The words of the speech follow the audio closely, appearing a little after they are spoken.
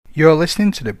You're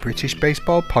listening to the British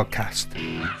Baseball Podcast.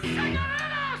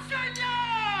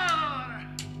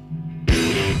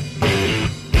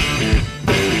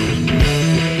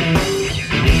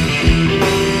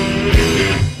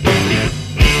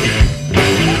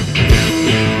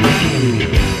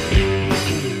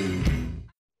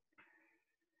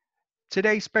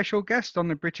 Today's special guest on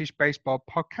the British Baseball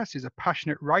Podcast is a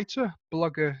passionate writer,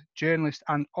 blogger, journalist,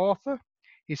 and author.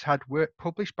 He's had work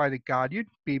published by The Guardian,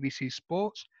 BBC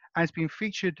Sports, and has been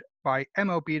featured by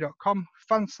MLB.com,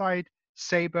 Fanside,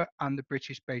 Sabre, and the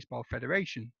British Baseball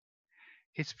Federation.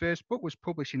 His first book was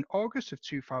published in August of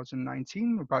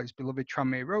 2019 about his beloved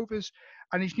Tranmere Rovers,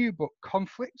 and his new book,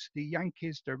 Conflict, The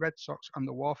Yankees, the Red Sox, and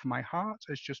the War for My Heart,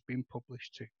 has just been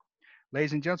published too.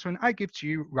 Ladies and gentlemen, I give to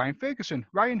you Ryan Ferguson.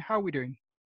 Ryan, how are we doing?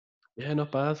 Yeah,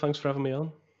 not bad. Thanks for having me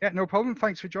on. Yeah, no problem.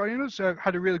 Thanks for joining us.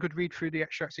 Had a really good read through the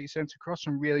extracts that you sent across,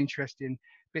 some really interesting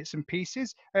bits and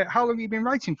pieces. How long have you been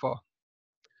writing for?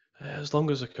 As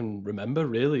long as I can remember,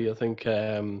 really. I think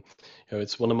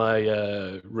it's one of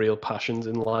my real passions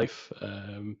in life.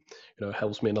 It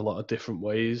helps me in a lot of different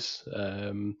ways.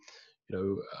 I've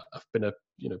been a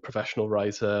professional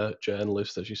writer,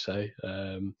 journalist, as you say.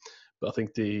 But I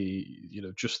think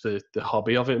just the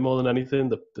hobby of it more than anything,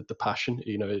 the passion.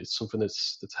 It's something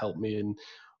that's helped me in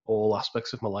all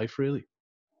aspects of my life, really.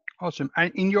 Awesome.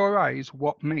 And in your eyes,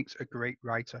 what makes a great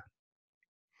writer?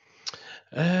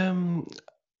 I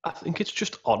think it's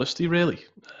just honesty, really.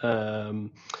 I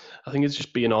think it's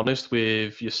just being honest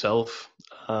with yourself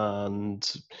and,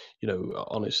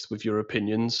 honest with your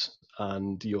opinions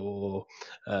and your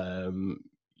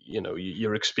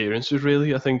experiences,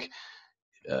 really. I think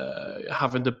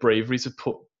having the bravery to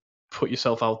put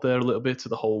yourself out there a little bit to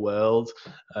the whole world,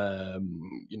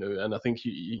 and I think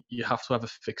you have to have a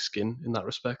thick skin in that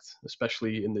respect,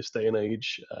 especially in this day and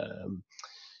age,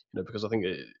 because I think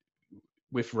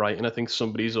with writing, I think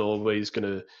somebody's always going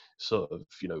to sort of,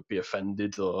 be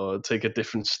offended or take a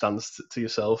different stance to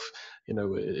yourself.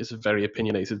 It's a very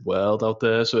opinionated world out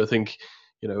there. So I think,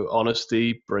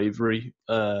 honesty, bravery,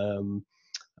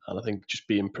 and I think just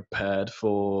being prepared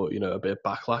for, a bit of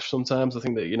backlash sometimes. I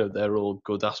think that, they're all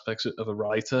good aspects of a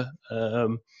writer.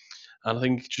 And I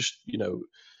think just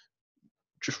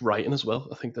writing as well.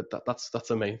 I think that's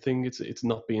the main thing. It's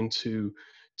not being too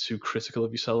critical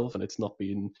of yourself, and it's not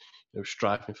being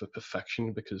striving for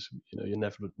perfection, because you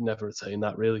never attain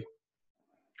that, really.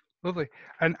 Lovely.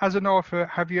 And as an author,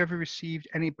 have you ever received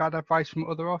any bad advice from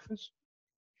other authors?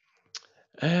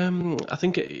 I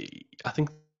think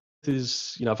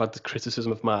there's I've had the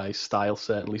criticism of my style,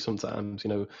 certainly. Sometimes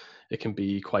it can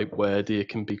be quite wordy, it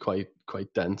can be quite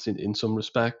dense in some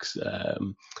respects,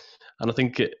 and I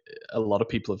think a lot of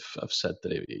people have said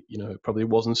that it probably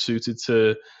wasn't suited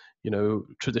to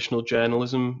traditional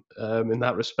journalism in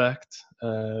that respect.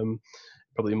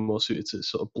 Probably more suited to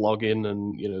sort of blogging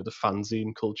and the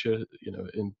fanzine culture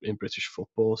in British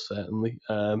football, certainly.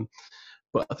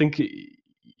 But I think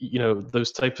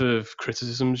those type of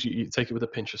criticisms, you take it with a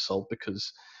pinch of salt,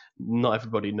 because not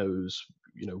everybody knows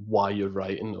why you're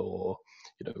writing, or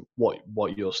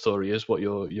what your story is, what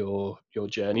your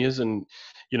journey is, and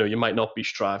you might not be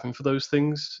striving for those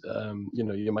things.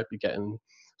 You might be getting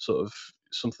sort of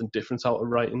something different out of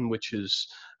writing, which is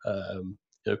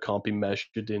can't be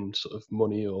measured in sort of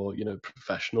money or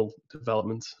professional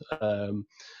development.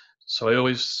 So I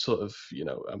always sort of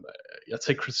I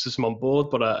take criticism on board,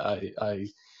 but I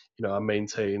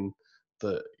maintain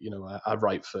that I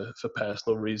write for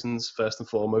personal reasons first and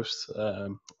foremost,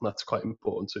 and that's quite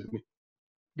important to me.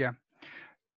 Yeah.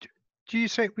 Would you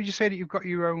say that you've got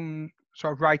your own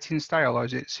sort of writing style, or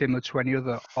is it similar to any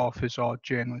other authors or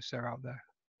journalists that are out there?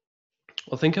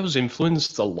 I think I was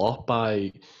influenced a lot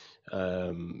by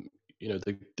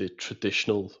the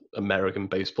traditional American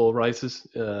baseball writers.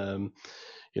 From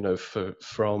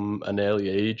an early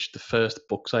age, the first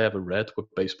books I ever read were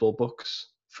baseball books,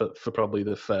 for probably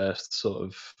the first sort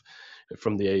of,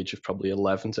 from the age of probably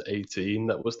 11 to 18.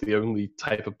 That was the only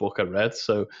type of book I read.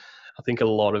 So I think a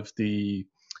lot of the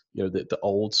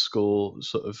old school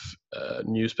sort of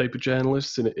newspaper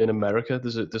journalists in America,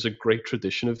 there's a great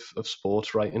tradition of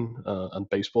sports writing and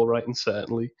baseball writing,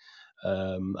 certainly.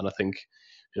 And I think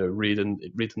reading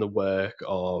the work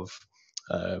of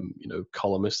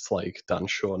columnists like Dan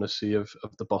Shaughnessy of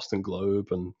the Boston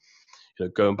Globe, and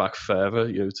going back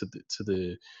further, to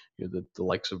the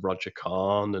likes of Roger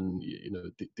Kahn, and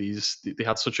they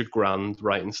had such a grand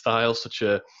writing style, such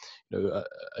a a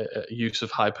use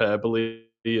of hyperbole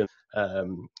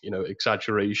and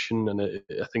exaggeration, and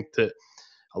I think that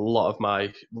a lot of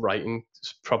my writing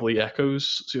probably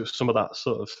echoes some of that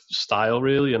sort of style,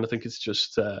 really. And I think it's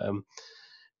just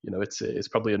it's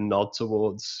probably a nod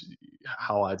towards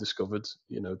how I discovered,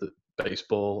 the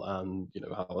baseball, and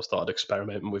how I started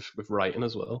experimenting with writing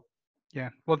as well. Yeah,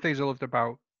 one thing I loved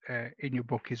about in your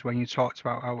book is when you talked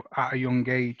about how at a young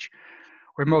age,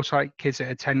 where most like kids that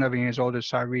are 10, 11 years old that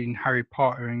start reading Harry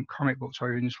Potter and comic books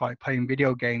or even just like playing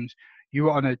video games, you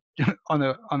were on a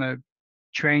on a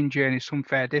train journey some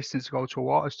fair distance to go to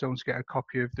Waterstone to get a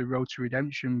copy of The Road to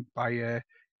Redemption by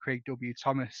Craig W.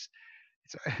 Thomas.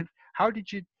 How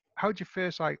did you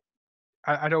first like?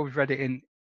 I know we've read it in.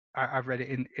 I've read it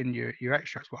in your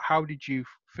extracts, but how did you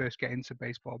first get into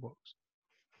baseball books?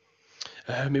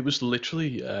 It was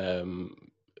literally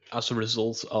as a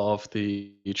result of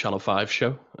the Channel 5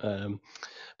 show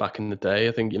back in the day.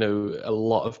 I think, a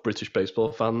lot of British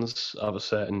baseball fans of a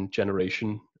certain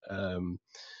generation,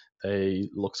 they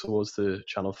look towards the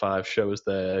Channel 5 show as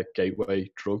their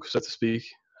gateway drug, so to speak.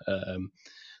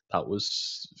 That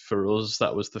was, for us,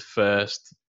 that was the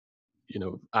first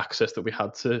access that we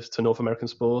had to North American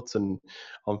sports and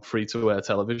on free-to-air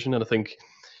television. And I think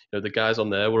the guys on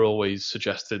there were always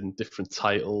suggesting different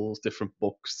titles, different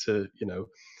books to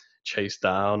chase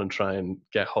down and try and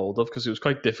get hold of, because it was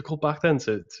quite difficult back then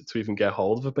to even get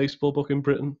hold of a baseball book in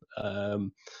Britain.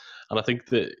 And I think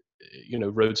that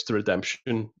Roads to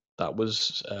Redemption, that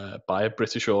was by a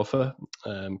British author,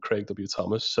 Craig W.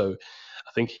 Thomas. So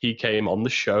I think he came on the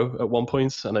show at one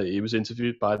point and he was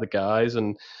interviewed by the guys,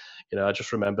 and I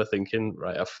just remember thinking,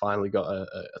 right, I've finally got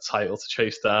a title to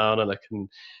chase down, and I can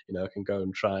go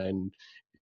and try and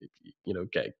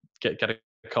get a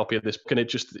copy of this book. And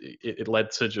it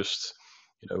led to just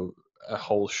a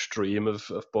whole stream of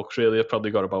books. Really, I've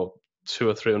probably got about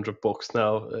 200 or 300 books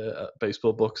now,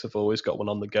 baseball books. I've always got one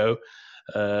on the go.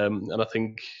 And I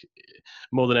think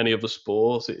more than any other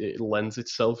sport, it lends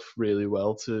itself really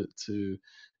well to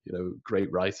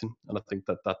great writing. And I think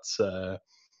that's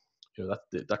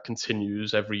that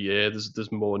continues every year.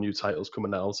 There's more new titles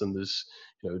coming out, and there's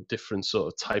different sort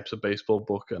of types of baseball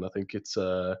book. And I think it's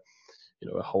a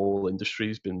whole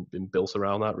industry's been built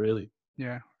around that, really.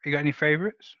 Yeah, you got any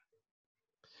favorites?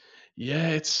 Yeah,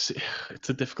 it's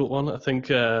a difficult one. I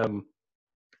think,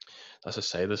 as I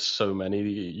say, there's so many.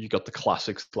 You got the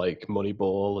classics like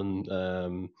Moneyball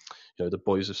and The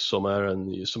Boys of Summer,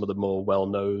 and some of the more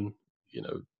well-known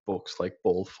books like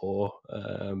Ball 4.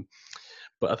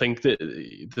 But I think that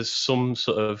there's some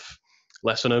sort of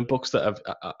lesser-known books that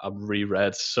I've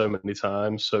reread so many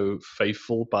times. So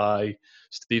Faithful by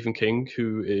Stephen King,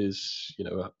 who is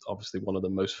obviously one of the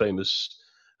most famous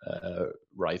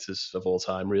writers of all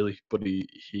time, really. But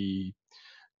he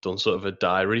done sort of a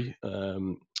diary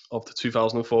of the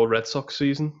 2004 Red Sox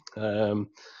season, and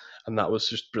that was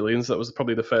just brilliant. That was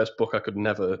probably the first book I could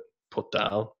never put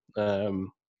down.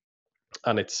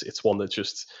 And it's one that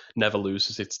just never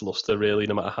loses its luster, really,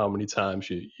 no matter how many times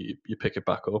you pick it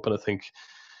back up. And I think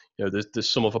there's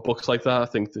some other books like that. I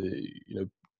think the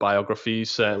biographies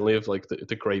certainly of like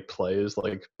the great players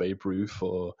like Babe Ruth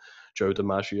or Joe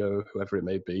DiMaggio, whoever it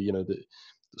may be.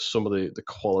 Some of the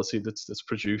quality that's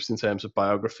produced in terms of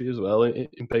biography as well in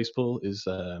baseball is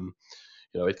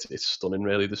it's stunning,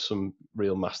 really. There's some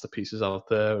real masterpieces out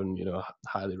there, and I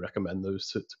highly recommend those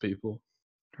to people.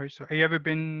 Right. So, have you ever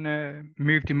been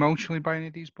moved emotionally by any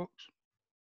of these books?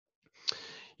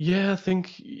 Yeah, I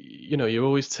think you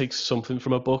always take something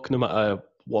from a book, no matter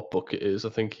what book it is. I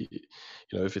think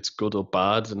if it's good or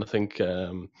bad, and I think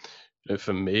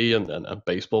for me and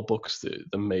baseball books,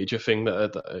 the major thing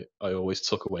that I always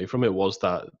took away from it was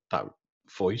that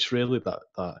voice, really,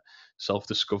 that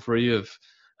self-discovery of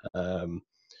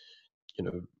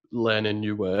learning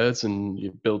new words and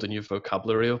building your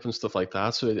vocabulary up and stuff like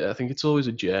that. So I think it's always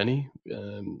a journey.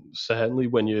 Certainly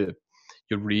when you're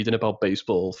reading about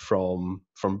baseball from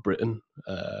Britain,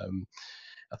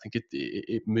 I think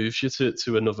it moves you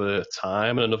to another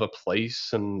time and another place,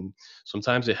 and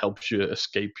sometimes it helps you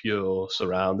escape your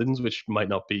surroundings, which might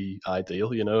not be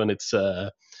ideal, and it's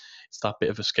that bit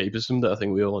of escapism that I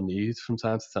think we all need from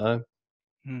time to time.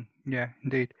 Yeah,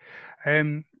 indeed.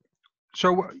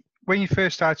 So when you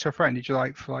first started to write, did you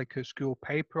like for like a school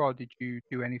paper, or did you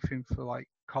do anything for like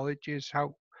colleges?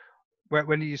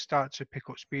 When did you start to pick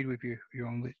up speed with your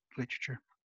own literature?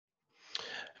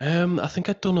 I think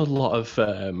I'd done a lot of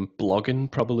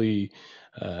blogging, probably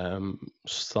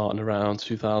starting around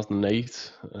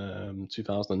 2008,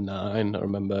 2009. I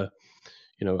remember,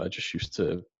 I just used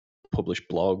to publish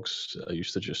blogs. I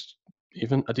used to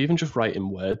I'd even just write in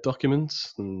Word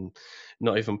documents and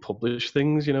not even publish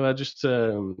things. I just,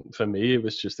 for me, it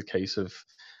was just a case of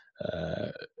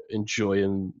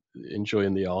enjoying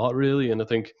the art, really. And I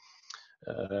think,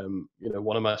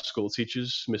 one of my school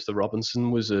teachers, Mr.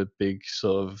 Robinson, was a big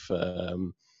sort of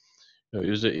he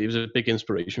was a big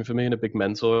inspiration for me and a big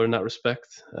mentor in that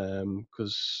respect.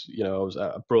 Because I was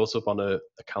brought up on a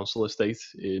council estate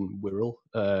in Wirral,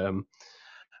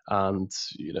 and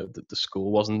the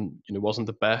school wasn't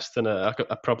the best, and I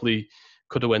probably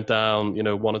could have went down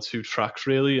one or two tracks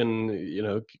really,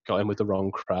 and got in with the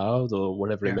wrong crowd or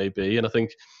whatever it may be. And I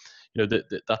think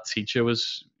that teacher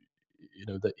was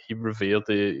that he revealed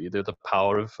the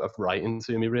power of writing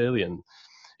to me really, and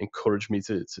encouraged me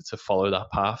to follow that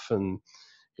path. And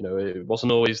it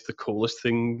wasn't always the coolest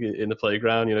thing in the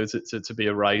playground, to be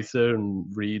a writer and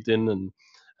reading, and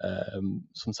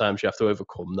sometimes you have to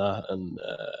overcome that. And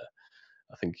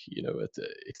I think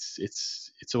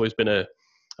it's always been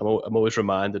I'm always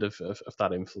reminded of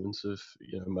that influence of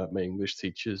my English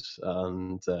teachers.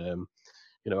 And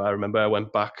I remember I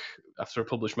went back after I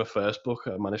published my first book.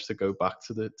 I managed to go back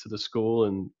to the school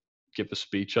and give a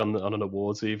speech on an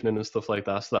awards evening and stuff like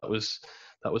that. So that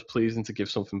was pleasing to give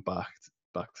something back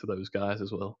to those guys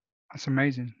as well. That's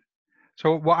amazing.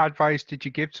 So what advice did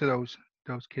you give to those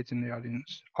kids in the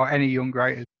audience, or any young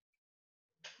writers?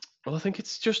 Well, I think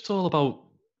it's just all about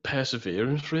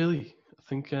perseverance, really. I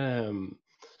think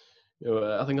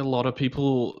I think a lot of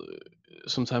people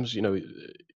sometimes,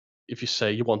 if you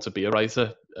say you want to be a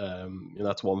writer,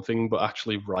 that's one thing, but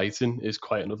actually writing is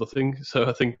quite another thing. So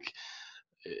I think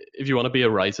if you want to be a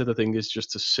writer, the thing is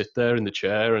just to sit there in the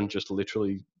chair and just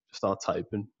literally start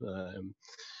typing.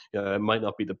 It might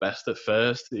not be the best at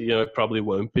first. It probably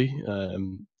won't be.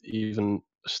 Even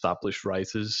established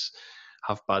writers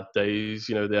have bad days.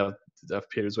 They have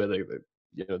periods where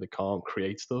they can't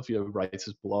create stuff.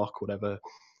 Writer's block, whatever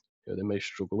they may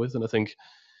struggle with. And I think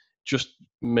just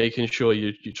making sure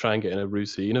you try and get in a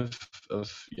routine of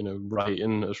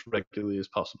writing as regularly as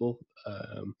possible.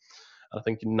 I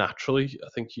think naturally,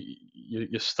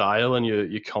 your style and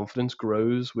your confidence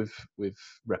grows with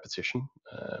repetition.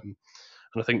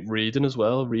 And I think reading as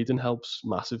well. Reading helps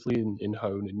massively in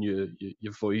honing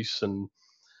your voice and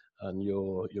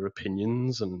your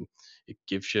opinions, and it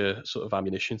gives you sort of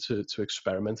ammunition to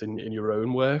experiment in your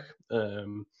own work.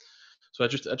 So I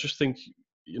just think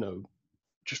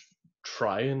just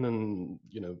trying and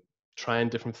trying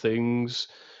different things.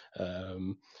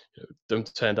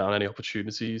 Don't turn down any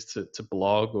opportunities to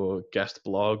blog or guest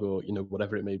blog or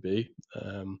whatever it may be,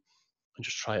 and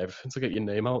just try everything to get your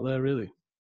name out there really.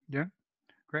 Yeah,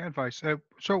 great advice.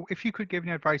 So if you could give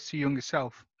any advice to your younger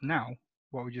self now,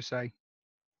 what would you say?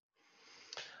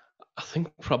 I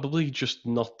think probably just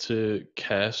not to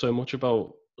care so much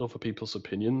about other people's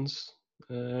opinions,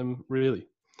 really.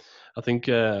 I think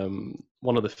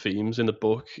one of the themes in the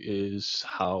book is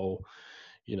how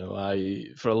I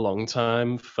for a long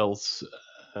time felt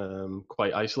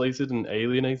quite isolated and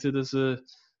alienated as a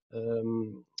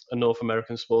North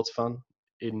American sports fan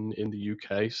in the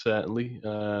UK, certainly.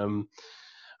 And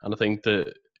I think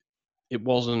that it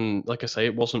wasn't, like I say,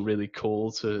 it wasn't really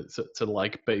cool to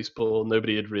like baseball.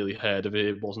 Nobody had really heard of it.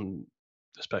 It wasn't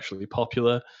especially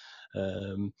popular.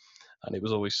 And it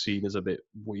was always seen as a bit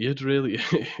weird, really,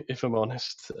 if I'm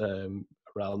honest,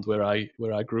 around where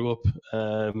I grew up.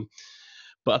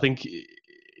 But I think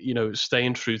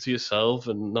staying true to yourself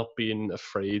and not being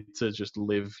afraid to just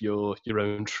live your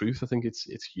own truth. I think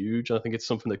it's huge. I think it's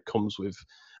something that comes with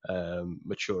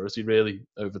maturity, really,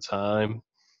 over time.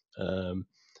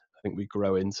 I think we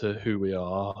grow into who we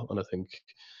are, and I think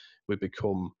we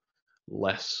become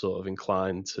less sort of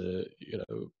inclined to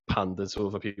pander to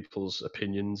other people's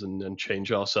opinions and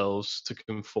change ourselves to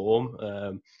conform.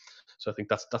 So I think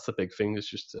that's the big thing, is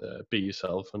just be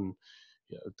yourself, and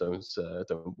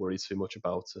don't worry too much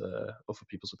about other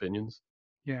people's opinions.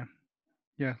 Yeah,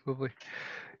 lovely.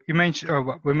 You mentioned,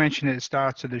 we mentioned at the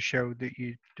start of the show that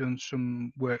you'd done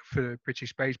some work for the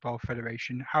British Baseball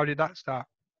Federation. How did that start?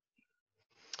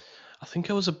 I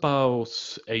think I was about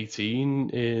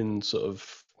 18 in sort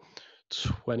of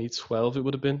 2012, it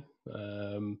would have been.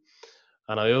 And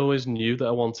I always knew that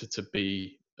I wanted to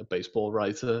be a baseball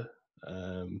writer.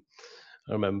 I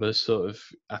remember sort of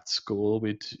at school,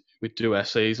 we'd do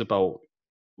essays about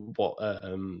what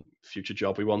future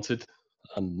job we wanted.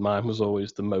 And mine was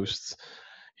always the most,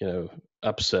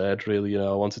 absurd, really.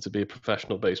 I wanted to be a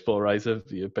professional baseball writer,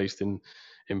 based in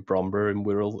Bromber in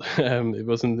Wirral. It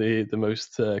wasn't the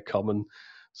most common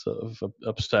sort of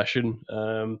obsession.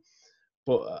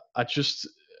 But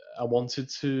I wanted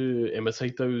to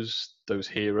imitate those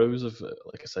heroes of,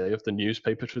 like I say, of the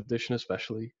newspaper tradition,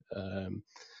 especially.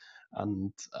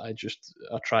 And I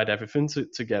tried everything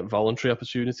to get voluntary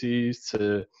opportunities,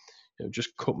 to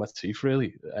just cut my teeth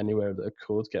really anywhere that I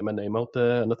could, get my name out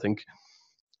there. And I think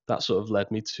that sort of led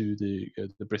me to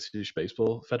the British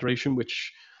Baseball Federation,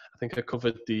 which I think I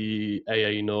covered the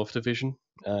AA North division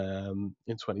in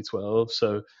 2012.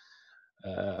 So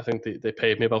I think they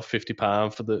paid me about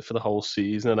 £50 for the whole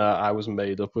season, and I was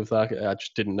made up with that. I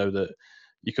just didn't know that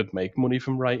you could make money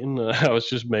from writing. I was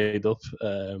just made up,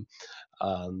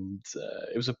 and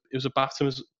it was a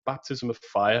baptism of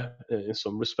fire in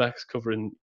some respects,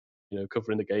 covering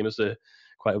the game as a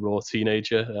quite a raw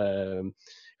teenager. And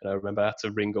I remember I had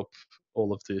to ring up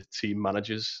all of the team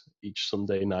managers each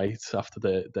Sunday night after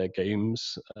their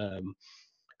games, and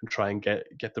try and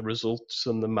get the results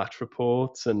and the match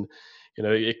reports. And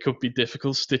it could be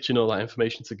difficult stitching all that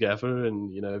information together.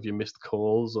 And if you missed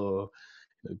calls or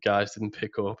guys didn't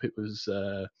pick up, it was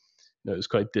it was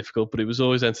quite difficult, but it was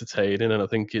always entertaining, and I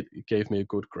think it gave me a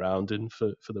good grounding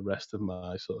for the rest of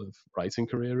my sort of writing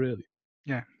career, really.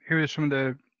 Yeah. Who are some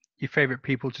of your favourite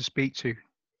people to speak to?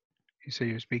 You say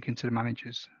you're speaking to the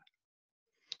managers.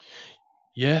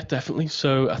 Yeah, definitely.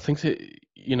 So I think that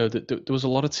there was a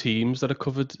lot of teams that I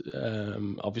covered,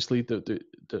 obviously that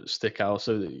stick out.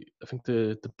 So I think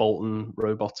the Bolton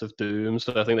Robots of Doom.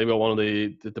 So I think they were one of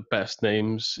the best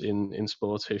names in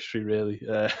sports history, really.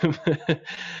 I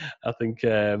think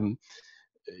it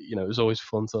was always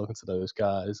fun talking to those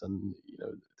guys, and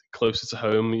closer to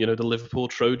home, the Liverpool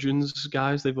Trojans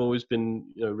guys. They've always been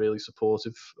really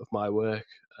supportive of my work.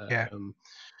 Yeah.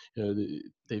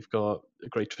 They've got a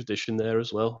great tradition there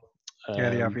as well. Yeah,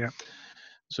 they have. Yeah.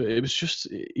 So it was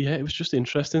just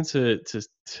interesting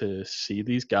to see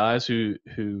these guys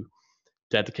who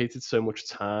dedicated so much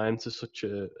time to such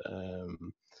a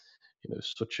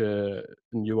such a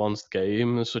nuanced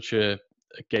game, and such a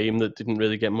game that didn't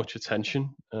really get much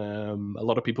attention. A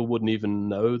lot of people wouldn't even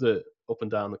know that up and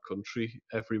down the country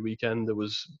every weekend there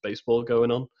was baseball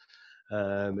going on.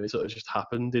 It sort of just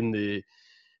happened in the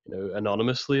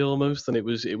anonymously almost, and it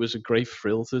was a great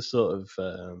thrill to sort of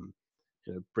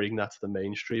bring that to the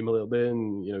mainstream a little bit,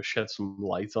 and shed some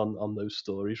light on those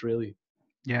stories, really.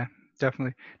 Yeah,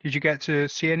 definitely. Did you get to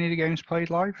see any of the games played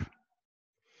live?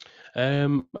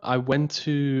 I went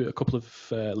to a couple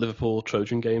of Liverpool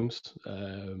Trojan games,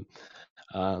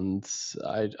 and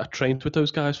I trained with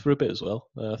those guys for a bit as well.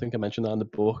 I think I mentioned that in the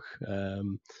book.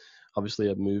 Obviously,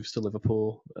 I moved to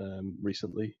Liverpool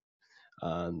recently,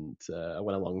 and I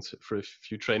went along for a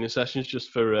few training sessions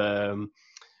just for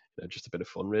just a bit of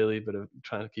fun, really, but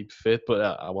trying to keep fit. But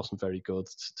I wasn't very good,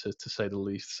 to say the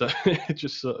least. So it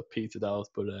just sort of petered out.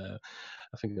 But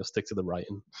I think I'll stick to the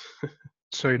writing.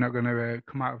 So you're not going to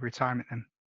come out of retirement then?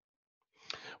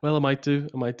 Well, I might do.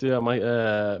 I might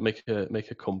make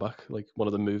a comeback, like one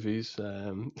of the movies.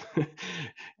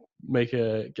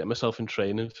 Get myself in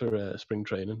training for spring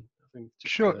training. I think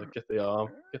just Sure. Get the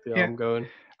Yeah. arm going.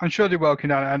 I'm sure they're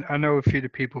working on it. I know a few of the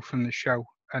people from the show,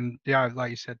 and they are, like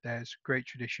you said, there's great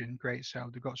tradition, great sell.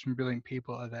 They've got some brilliant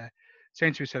people out there.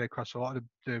 Same to be said across a lot of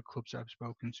the clubs I've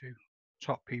spoken to,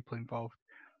 top people involved.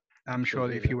 I'm sure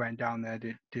that if you went down there,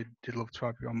 they'd love to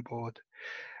have you on board.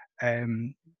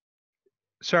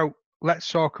 So let's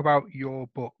talk about your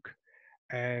book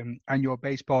and your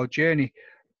baseball journey.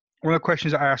 One of the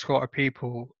questions that I ask a lot of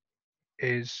people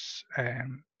is,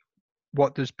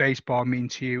 what does baseball mean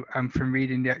to you? And from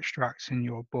reading the extracts in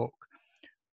your book,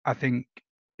 I think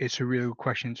it's a real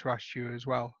question to ask you as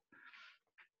well.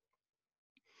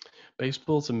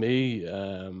 Baseball to me,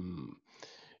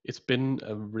 it's been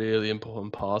a really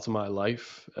important part of my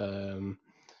life.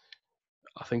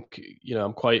 I think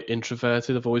I'm quite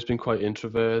introverted. I've always been quite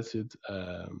introverted,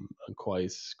 and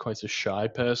quite a shy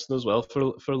person as well.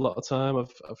 For a lot of time,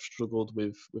 I've struggled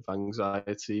with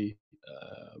anxiety,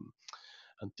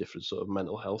 and different sort of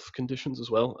mental health conditions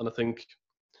as well. And I think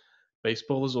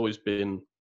baseball has always been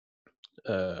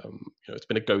it's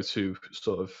been a go-to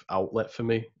sort of outlet for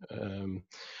me.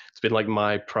 It's been like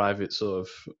my private sort of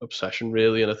obsession,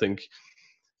 really. And I think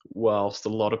whilst a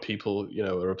lot of people,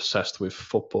 are obsessed with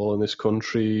football in this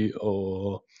country,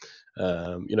 or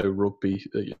rugby,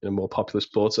 more popular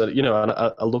sports, and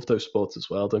I love those sports as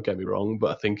well. Don't get me wrong,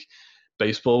 but I think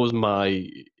baseball was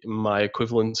my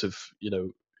equivalent of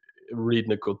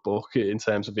reading a good book, in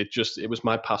terms of it was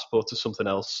my passport to something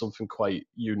else, something quite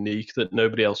unique that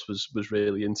nobody else was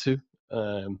really into.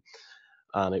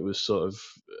 And it was sort of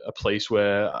a place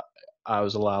where I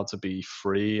was allowed to be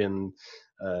free, and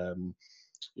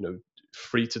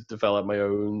free to develop my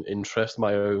own interest,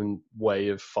 my own way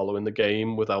of following the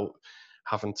game, without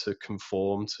having to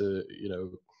conform to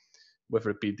whether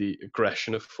it be the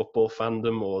aggression of football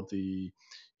fandom, or the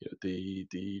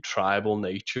tribal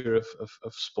nature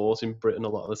of sport in Britain a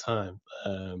lot of the time.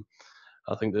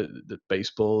 I think that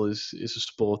baseball is a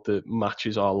sport that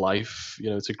matches our life.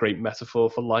 It's a great metaphor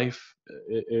for life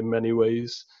in many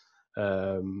ways.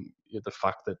 the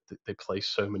fact that they play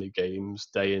so many games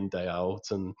day in, day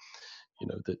out, and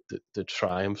the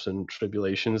triumphs and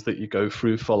tribulations that you go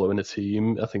through following a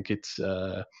team. I think it's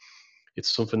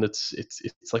something that's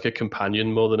it's like a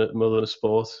companion more than a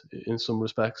sport in some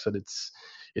respects, and it's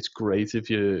great if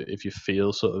you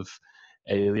feel sort of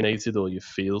alienated, or you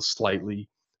feel slightly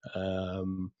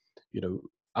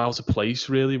out of place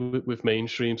really with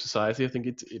mainstream society. I think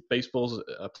baseball's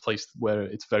a place where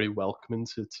it's very welcoming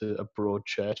to a broad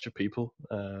church of people,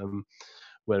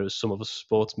 whereas some other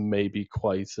sports may be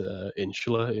quite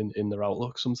insular in their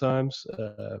outlook sometimes.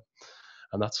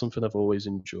 And that's something I've always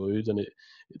enjoyed. And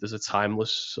there's a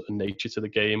timeless sort of nature to the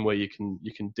game where you can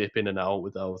dip in and out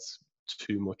without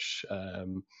too much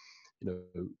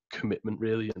commitment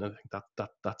really. And I think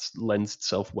that lends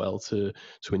itself well to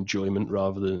enjoyment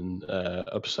rather than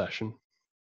obsession.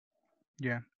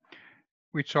 Yeah.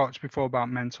 We talked before about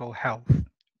mental health.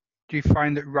 Do you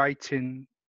find that writing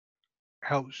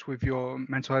helps with your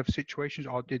mental health situations,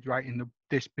 or did writing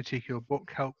this particular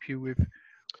book help you with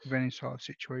any sort of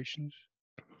situations?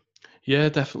 Yeah,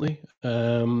 definitely.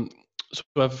 So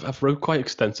I've wrote quite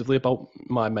extensively about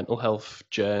my mental health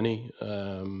journey.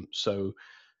 So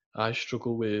I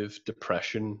struggle with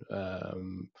depression,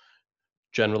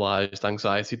 generalized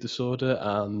anxiety disorder,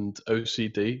 and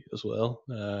OCD as well.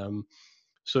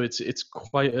 So it's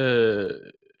quite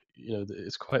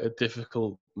it's quite a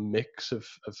difficult mix of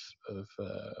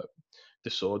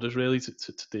disorders really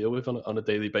to deal with on a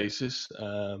daily basis.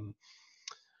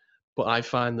 But I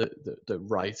find that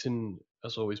writing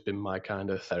has always been my kind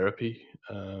of therapy.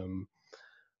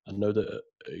 I know that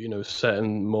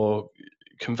certain more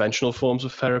conventional forms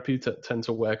of therapy tend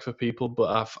to work for people,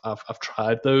 but I've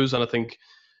tried those, and I think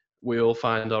we all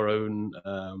find our own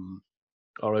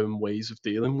ways of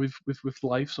dealing with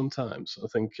life. Sometimes I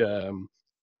think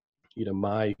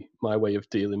my way of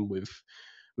dealing with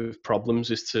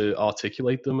problems is to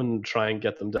articulate them and try and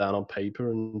get them down on paper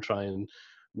and try and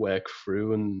work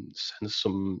through and sense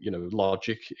some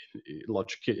logic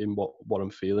in what I'm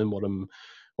feeling, what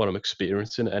I'm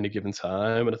experiencing at any given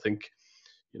time. And I think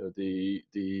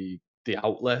the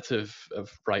outlet of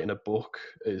writing a book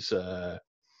is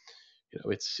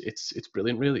it's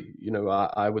brilliant really.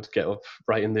 I would get up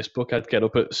writing this book. I'd get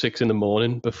up at 6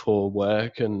 a.m. before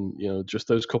work, and just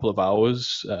those couple of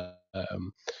hours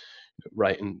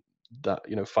writing that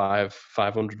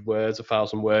 500 words,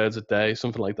 1,000 words a day,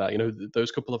 something like that.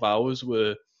 Those couple of hours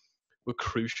were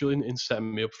crucial in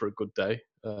setting me up for a good day.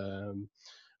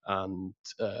 And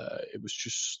it was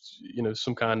just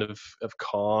some kind of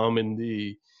calm in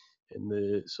the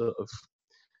sort of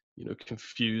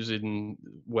confusing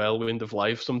whirlwind of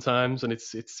life sometimes. And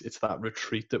it's that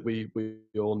retreat that we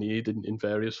all need in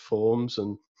various forms.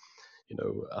 And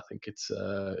I think it's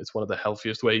one of the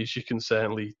healthiest ways you can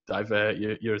certainly divert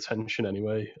your attention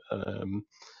anyway.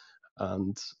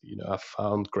 And I've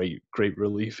found great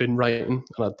relief in writing,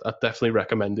 and I'd definitely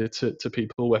recommend it to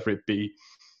people, whether it be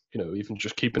even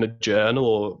just keeping a journal,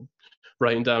 or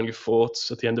writing down your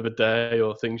thoughts at the end of a day,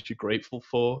 or things you're grateful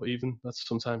for. Even that's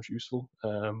sometimes useful.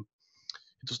 It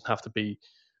doesn't have to be,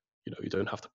 you don't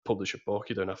have to publish a book,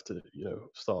 you don't have to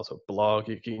start a blog.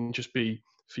 It can just be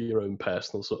for your own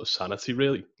personal sort of sanity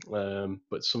really.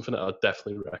 But something that I'd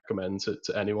definitely recommend to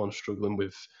anyone struggling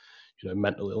with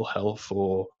mental ill health,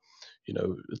 or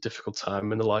a difficult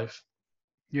time in their life.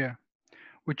 Yeah.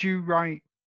 Would you write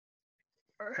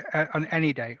on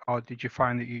any day, or did you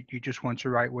find that you just want to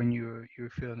write when you were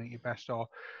feeling at your best, or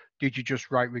did you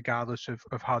just write regardless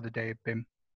of how the day had been?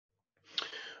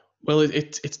 Well,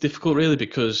 it's difficult really,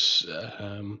 because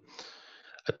I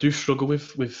do struggle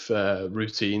with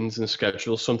routines and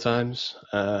schedules sometimes.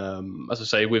 As I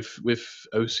say, with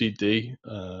OCD,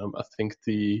 I think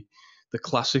the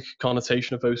classic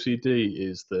connotation of OCD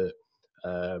is that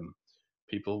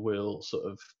people will sort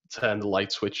of turn the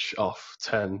light switch off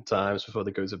 10 times before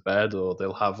they go to bed, or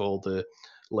they'll have all the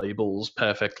labels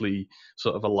perfectly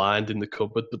sort of aligned in the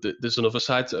cupboard. But there's another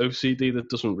side to OCD that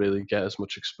doesn't really get as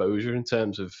much exposure, in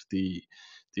terms of the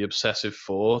obsessive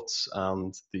thoughts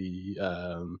and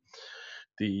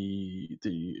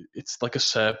it's like a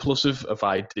surplus of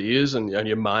ideas, and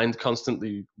your mind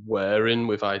constantly whirring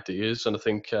with ideas. And I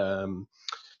think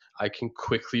I can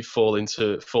quickly fall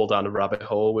down a rabbit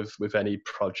hole with any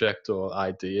project or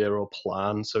idea or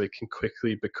plan. So it can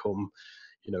quickly become,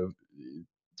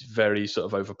 very sort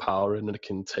of overpowering, and it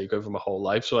can take over my whole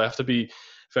life. So I have to be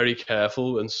very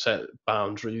careful and set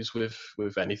boundaries with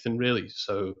anything really.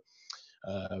 So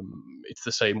it's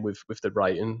the same with the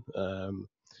writing.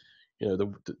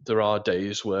 there are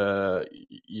days where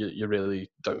you really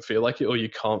don't feel like it, or you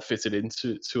can't fit it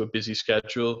into a busy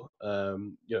schedule.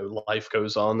 Life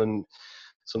goes on, and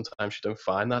sometimes you don't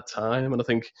find that time. And I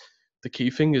think the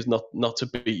key thing is not to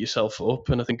beat yourself up.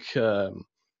 And I think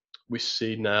we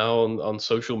see now on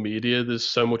social media, there's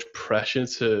so much pressure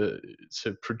to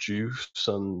produce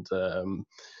and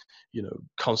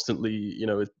constantly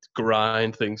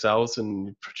grind things out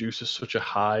and produce such a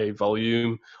high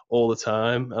volume all the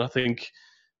time. And I think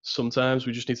sometimes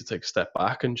we just need to take a step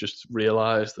back and just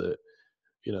realize that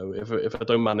if I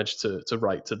don't manage to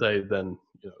write today, then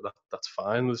that's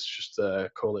fine. Let's just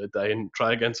call it a day and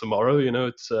try again tomorrow.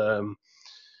 It's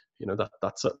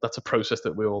that's a process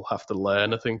that we all have to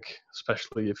learn, I think,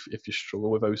 especially if you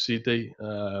struggle with OCD.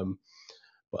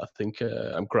 But I think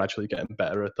I'm gradually getting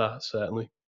better at that,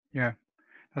 certainly. Yeah,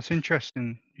 that's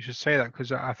interesting. You should say that,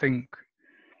 because I think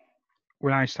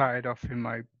when I started off in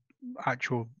my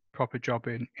actual proper job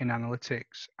in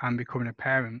analytics and becoming a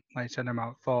parent, like I said, I'm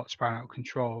out of thought, span out of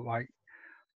control. Like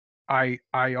I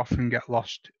often get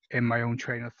lost in my own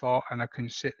train of thought, and I can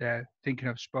sit there thinking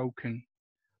I've spoken,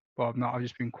 but I've not. I've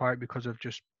just been quiet because I've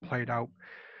just played out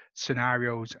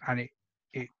scenarios, and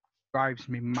it drives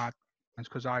me mad. It's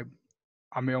because I'm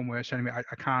my own worst enemy.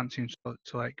 I can't seem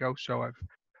to let go. So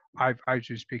I've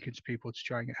been speaking to people to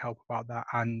try and get help about that,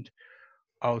 and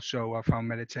also I found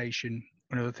meditation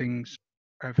and other things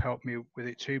have helped me with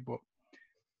it too. But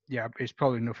yeah, it's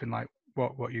probably nothing like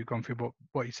what you've gone through. But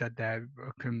what you said there,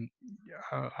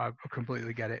 I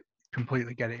completely get it.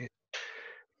 Completely get it.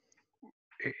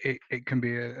 It can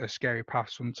be a scary path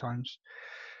sometimes.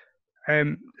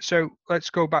 So let's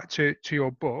go back to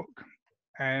your book.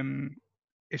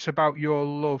 It's about your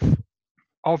love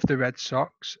of the Red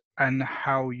Sox and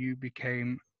how you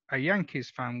became a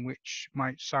Yankees fan, which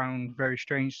might sound very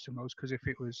strange to most, because if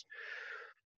it was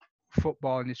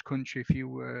football in this country, if you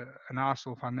were an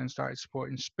Arsenal fan and started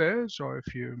supporting Spurs, or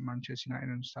if you're Manchester United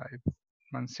and started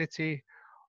Man City,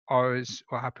 or as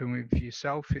what happened with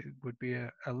yourself, it would be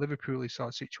a Liverpool sort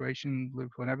of situation,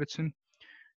 Liverpool and Everton,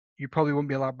 you probably wouldn't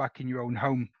be allowed back in your own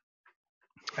home.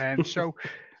 So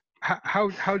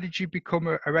how did you become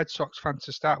a Red Sox fan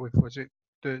to start with? Was it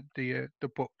the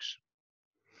books?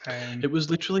 It was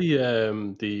literally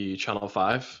the Channel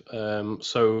 5.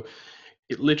 So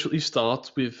it literally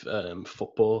starts with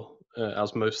football,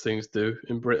 as most things do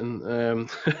in Britain.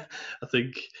 I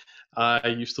think I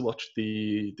used to watch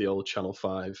the old Channel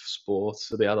 5 sports.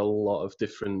 So they had a lot of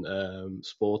different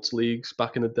sports leagues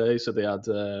back in the day. So they had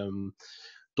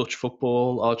Dutch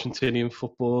football, Argentinian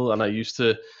football, and I used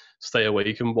to stay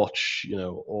awake and watch,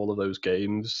 all of those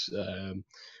games.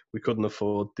 We couldn't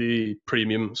afford the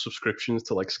premium subscriptions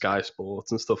to like Sky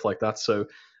Sports and stuff like that, so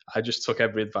I just took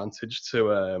every advantage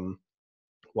to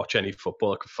watch any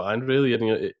football I could find, really.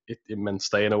 And it meant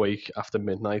staying awake after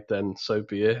midnight, then so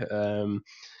be it.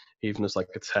 Even as like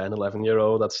a 10,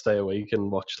 11-year-old, I'd stay awake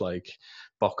and watch like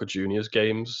Boca Juniors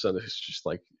games, and it's just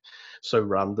like so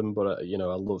random, but I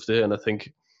loved it. And I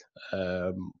think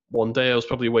one day I was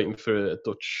probably waiting for a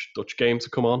Dutch game to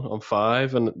come on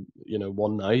 5, and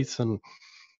one night, and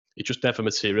it just never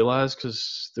materialized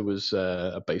because there was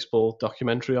a baseball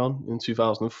documentary on in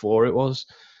 2004. It was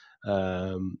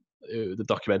the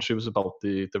documentary was about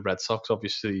the Red Sox,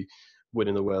 obviously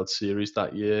winning the World Series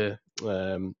that year,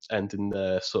 ending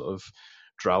their sort of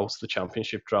drought, the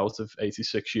championship drought of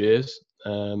 86 years.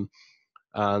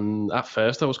 And at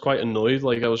first I was quite annoyed.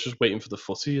 Like, I was just waiting for the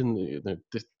footy, and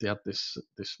they had this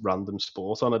random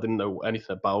sport on. I didn't know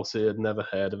anything about it. I'd never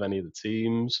heard of any of the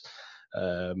teams.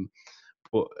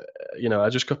 But I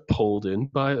just got pulled in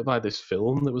by this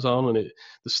film that was on, and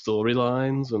the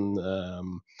storylines, and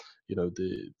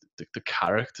the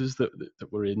characters that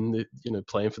were in it,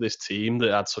 playing for this team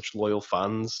that had such loyal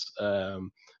fans,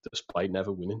 despite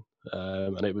never winning.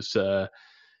 And it was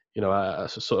I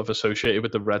sort of associated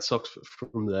with the Red Sox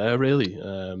from there, really.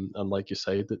 And like you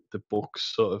say, the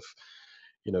books sort of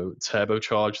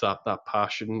turbocharged that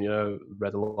passion.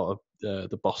 Read a lot of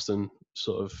the Boston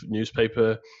sort of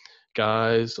newspaper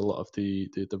guys, a lot of the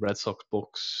Red Sox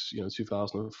books,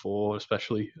 2004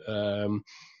 especially.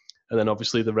 And then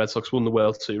obviously the Red Sox won the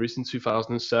World Series in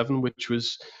 2007, which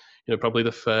was, probably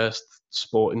the first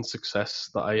sporting success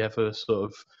that I ever sort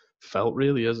of felt,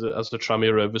 really, as a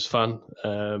Tranmere Rovers fan.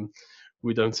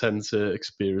 We don't tend to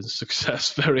experience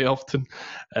success very often.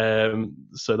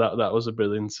 So that was a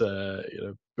brilliant,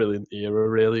 brilliant era,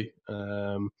 really.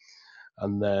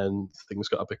 And then things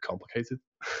got a bit complicated.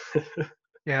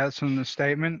 Yeah, that's an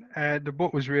understatement. The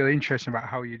book was really interesting about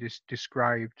how you just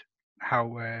described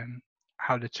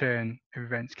how the turn of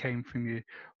events came from you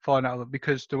falling out of,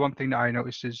 because the one thing that I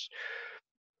noticed is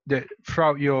that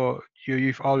throughout your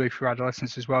youth, all the way through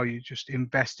adolescence as well, you just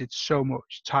invested so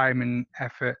much time and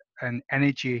effort and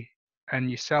energy and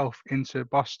yourself into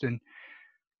Boston.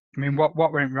 I mean, what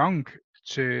went wrong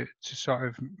to sort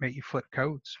of make you flip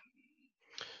codes?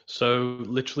 So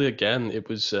literally again, it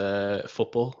was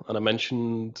football, and I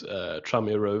mentioned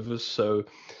Tranmere Rovers. So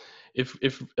if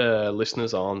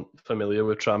listeners aren't familiar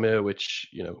with Tranmere, which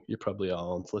you probably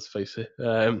aren't, let's face it.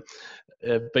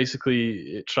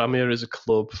 Basically, Tranmere is a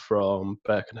club from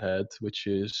Birkenhead, which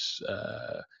is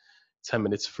 10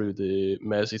 minutes through the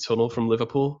Mersey Tunnel from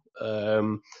Liverpool.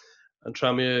 And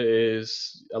Tranmere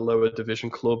is a lower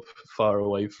division club, far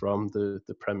away from the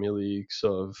Premier League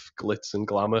sort of glitz and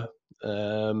glamour.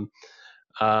 And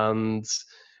I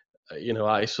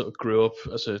sort of grew up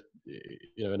as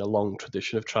in a long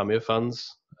tradition of Tranmere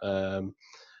fans.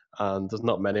 And there's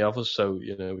not many of us, so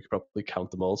we could probably count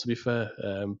them all, to be fair.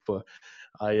 But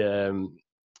I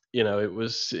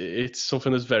it's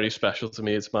something that's very special to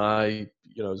me. It's my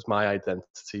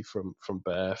identity from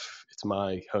birth. It's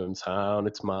my hometown.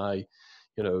 It's my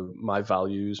my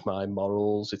values, my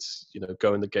morals. It's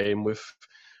going the game with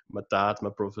my dad, my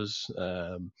brothers.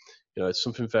 It's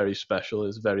something very special.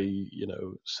 It's very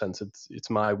centered. It's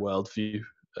my worldview,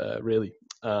 really.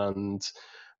 And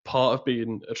part of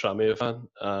being a Tranmere fan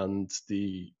and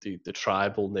the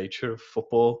tribal nature of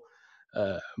football,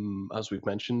 as we've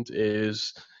mentioned,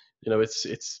 is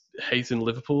it's hating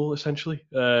Liverpool, essentially,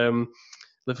 Liverpool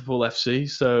FC.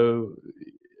 So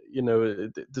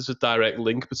there's a direct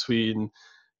link between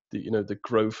the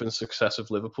growth and success of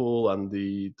Liverpool and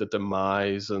the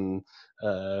demise and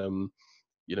the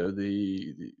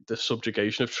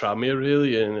subjugation of Tranmere,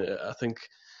 really. And I think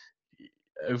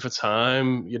over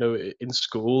time, in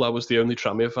school, I was the only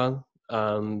Tranmere fan,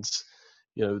 and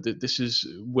this is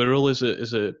Wirral is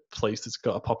a place that's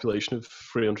got a population of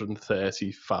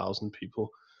 330,000 people,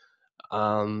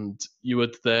 and you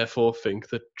would therefore think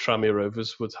that Tranmere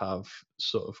Rovers would have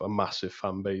sort of a massive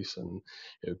fan base and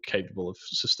capable of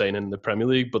sustaining the Premier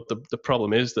League. But the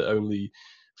problem is that only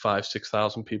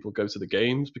 5,000-6,000 people go to the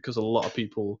games, because a lot of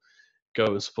people go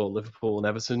and support Liverpool and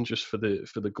Everton just for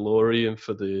the glory and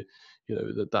for the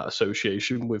that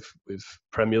association with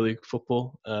Premier League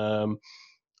football. And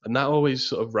that always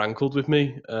sort of rankled with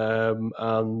me. And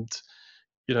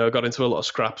I got into a lot of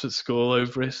scraps at school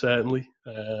over it, certainly.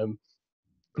 I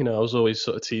was always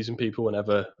sort of teasing people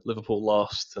whenever Liverpool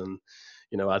lost, and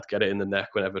I'd get it in the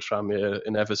neck whenever Tranmere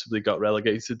inevitably got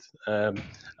relegated.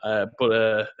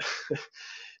 But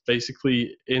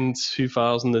basically in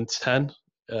 2010,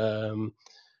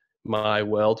 my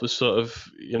world was sort of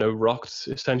rocked,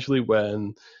 essentially,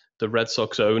 when the Red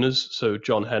Sox owners, so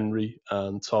John Henry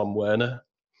and Tom Werner,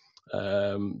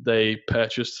 they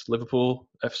purchased Liverpool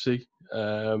FC.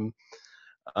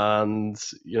 And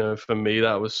for me,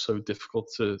 that was so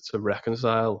difficult to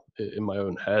reconcile in my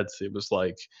own head. It was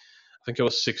like, I think I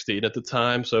was 16 at the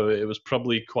time, so it was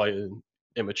probably quite an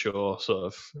immature sort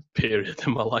of period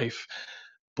in my life.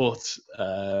 But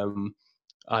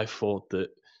I thought that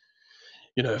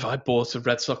if I bought a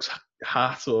Red Sox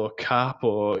hat or cap,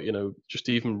 or just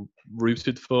even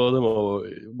rooted for them or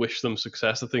wish them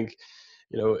success, I think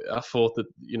I thought that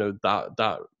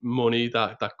that money,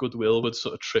 that goodwill would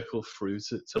sort of trickle through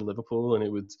to Liverpool, and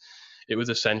it would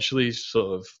essentially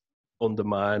sort of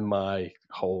undermine my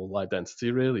whole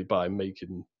identity, really, by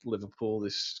making Liverpool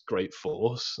this great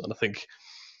force. And I think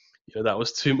that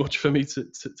was too much for me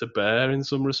to bear in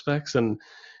some respects. And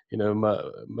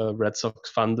my Red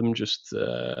Sox fandom just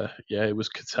it was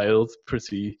curtailed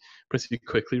pretty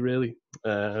quickly, really.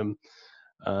 And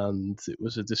it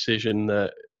was a decision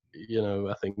that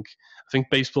I think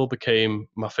baseball became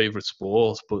my favorite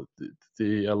sport, but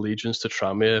the allegiance to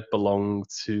Tranmere belonged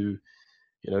to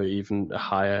even a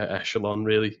higher echelon,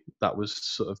 really. That was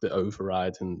sort of the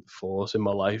overriding force in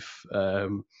my life,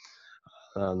 and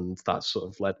that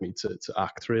sort of led me to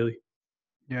act, really.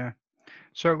 Yeah.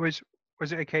 So was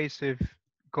it a case of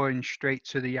going straight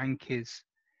to the Yankees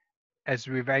as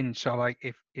revenge? So like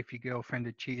if your girlfriend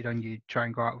had cheated on you, try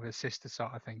and go out with her sister,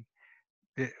 sort of thing.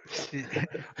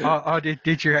 Or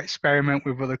did you experiment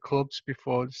with other clubs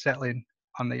before settling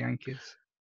on the Yankees?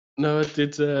 No, I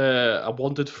did. I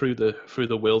wandered through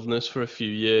the wilderness for a few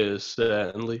years,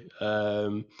 certainly.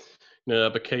 I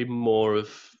became more of,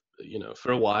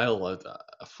 for a while, I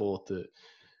thought that,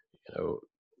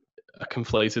 I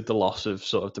conflated the loss of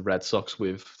sort of the Red Sox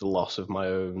with the loss of my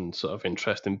own sort of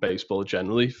interest in baseball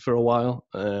generally for a while.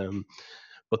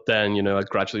 But then, I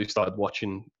gradually started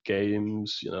watching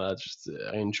games. I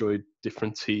enjoyed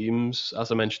different teams.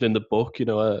 As I mentioned in the book,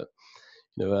 I'd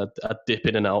dip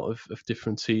in and out of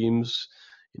different teams.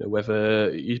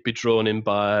 whether you'd be drawn in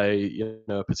by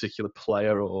a particular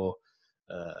player or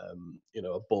a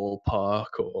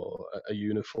ballpark or a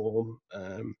uniform,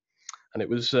 and it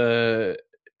was a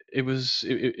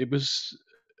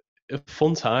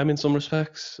fun time in some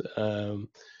respects. To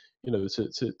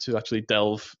actually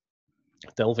delve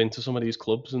into some of these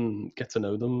clubs and get to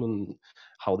know them and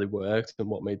how they worked and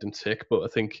what made them tick. But I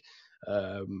think,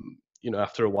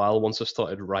 after a while, once I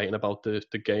started writing about the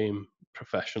game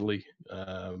professionally,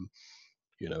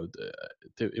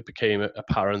 it became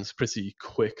apparent pretty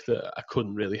quick that I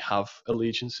couldn't really have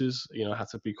allegiances. I had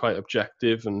to be quite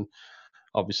objective and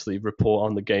obviously report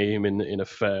on the game in a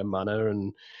fair manner.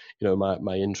 And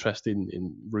my interest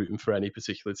in rooting for any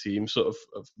particular team sort of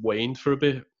waned for a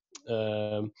bit,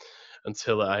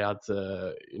 until I had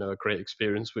a great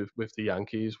experience with the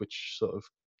Yankees, which sort of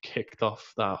kicked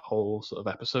off that whole sort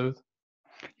of episode.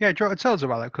 Yeah, do you want to tell us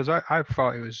about that? Because I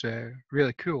thought it was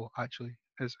really cool, actually.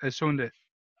 As someone that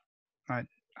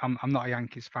I'm not a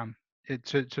Yankees fan,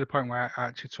 to the point where I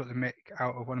actually took the mick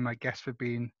out of one of my guests for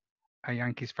being a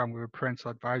Yankees fan with a parental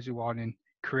advisory warning.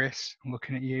 Chris, I'm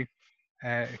looking at you.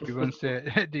 If he runs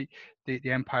the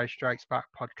Empire Strikes Back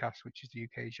podcast, which is the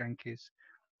UK's Yankees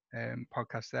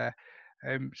podcast there.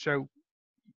 So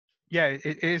yeah,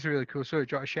 it is really cool. So do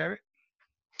you want to share it?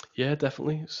 Yeah,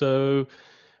 definitely. So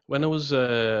when I was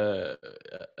a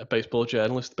baseball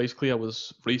journalist, basically I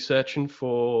was researching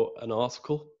for an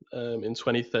article in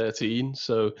 2013.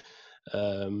 So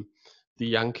the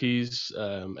Yankees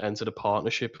entered a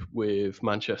partnership with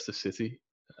Manchester City,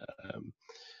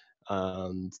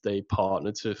 and they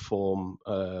partnered to form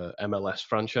a MLS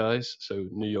franchise, so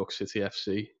New York City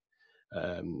FC.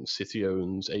 City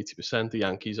owns 80%, the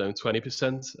Yankees own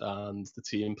 20%, and the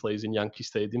team plays in Yankee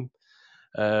Stadium.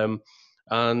 And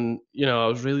I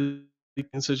was really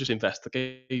keen to just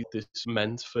investigate this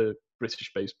meant for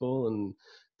British baseball and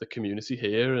the community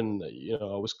here, and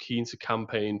I was keen to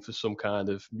campaign for some kind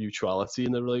of mutuality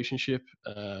in the relationship.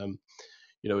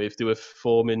 If they were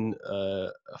forming a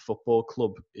football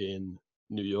club in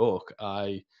New York,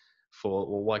 I thought,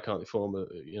 well, why can't they form a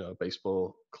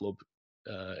baseball club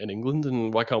in England,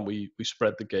 and why can't we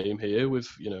spread the game here with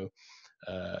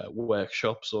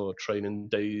workshops or training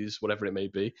days, whatever it may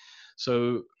be.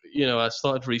 So I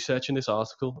started researching this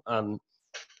article, and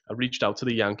I reached out to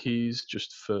the Yankees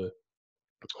just for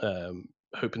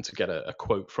hoping to get a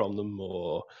quote from them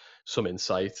or some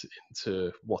insight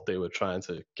into what they were trying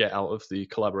to get out of the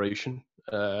collaboration.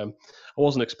 I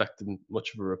wasn't expecting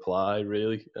much of a reply,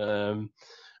 really,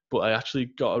 but I actually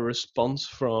got a response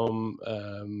from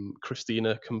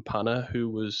Christina Campana, who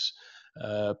was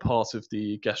part of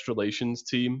the guest relations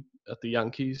team at the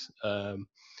Yankees, and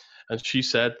she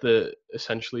said that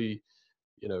essentially,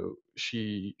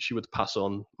 she would pass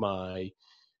on my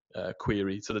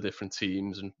query to the different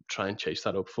teams and try and chase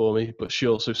that up for me. But she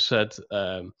also said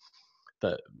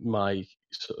that my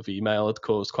sort of email had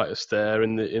caused quite a stir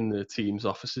in the team's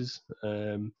offices,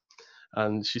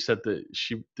 and she said that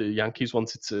the Yankees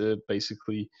wanted to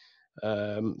basically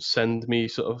send me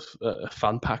sort of a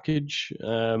fan package,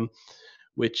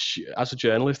 which as a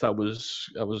journalist I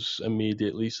was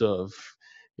immediately sort of,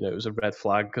 it was a red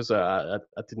flag, because I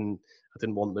didn't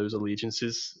want those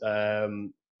allegiances,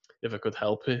 if I could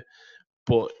help it.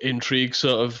 But intrigue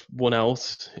sort of won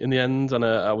out in the end, and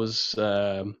I was,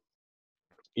 I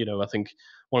think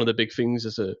one of the big things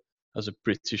as a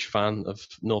British fan of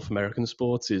North American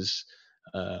sports is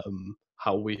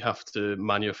how we have to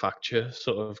manufacture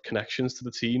sort of connections to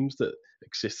the teams that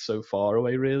exist so far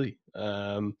away, really.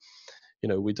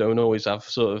 We don't always have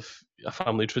sort of a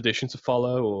family tradition to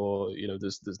follow, or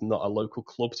there's not a local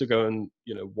club to go and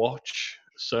watch.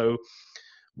 So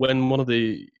when one of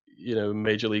the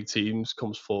major league teams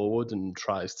comes forward and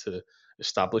tries to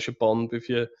establish a bond with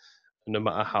you, no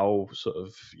matter how sort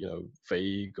of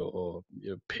vague or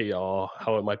PR,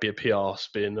 how it might be a PR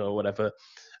spin or whatever,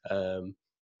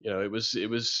 it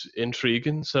was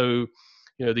intriguing. So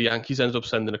the Yankees ended up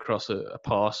sending across a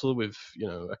parcel with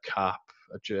a cap,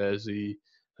 a jersey,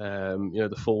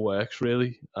 the full works,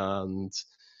 really. And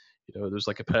there's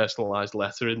like a personalized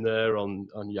letter in there on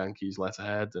Yankees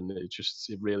letterhead, and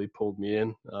it really pulled me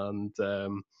in. And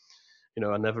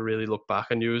I never really looked back.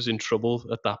 I knew I was in trouble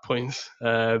at that point.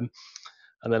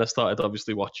 And then I started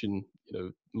obviously watching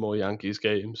more Yankees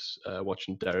games,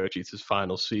 watching Derek Jeter's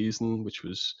final season, which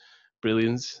was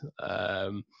brilliant.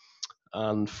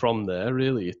 And from there,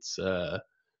 really, it's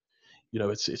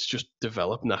just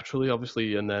developed naturally,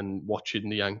 obviously. And then watching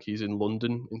the Yankees in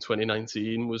London in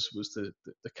 2019 was the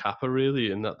capper,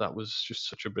 really, and that was just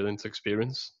such a brilliant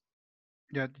experience.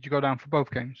 Yeah, did you go down for both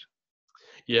games?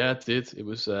 Yeah, I did. It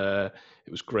was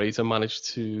great. I managed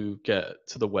to get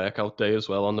to the workout day as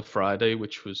well on the Friday,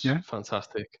 which was Yeah,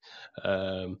 fantastic.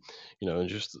 Um, and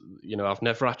just I've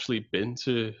never actually been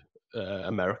to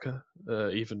America,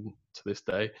 even to this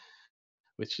day,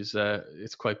 which is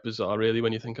it's quite bizarre, really,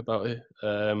 when you think about it.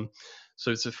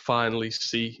 So to finally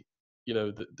see,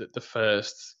 the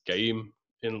first game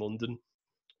in London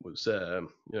was, it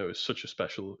was such a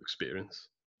special experience.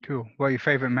 cool. What are your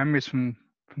favourite memories from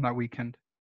that weekend?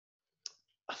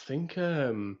 I think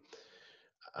I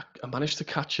managed to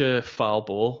catch a foul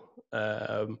ball,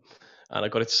 and I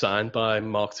got it signed by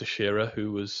Mark Teixeira,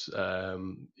 who was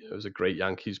a great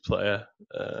Yankees player.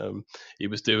 He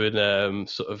was doing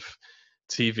sort of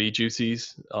TV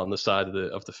duties on the side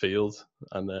of the field,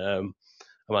 and I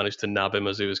managed to nab him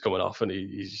as he was coming off, and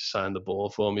he signed the ball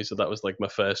for me. So that was like my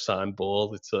first signed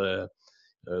ball. It's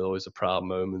always a proud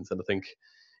moment, and I think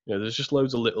there's just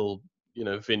loads of little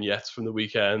vignettes from the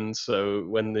weekend. So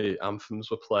when the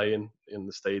anthems were playing and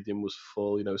the stadium was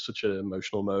full, such an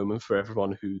emotional moment for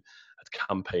everyone who had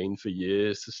campaigned for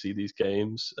years to see these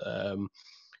games.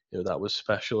 That was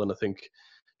special, and I think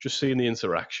just seeing the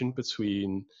interaction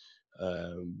between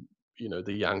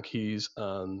the Yankees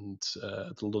and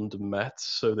the London Mets.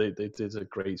 So they did a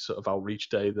great sort of outreach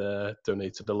day there,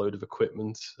 donated a load of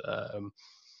equipment.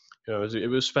 It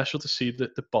was special to see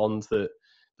the bond that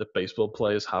baseball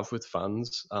players have with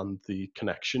fans and the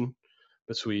connection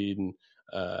between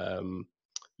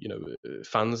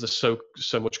fans are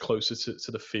so much closer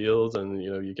to the field, and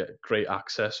you get great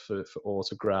access for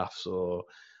autographs or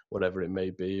whatever it may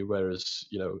be, whereas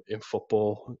in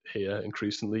football here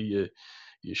increasingly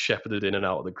you're shepherded in and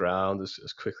out of the ground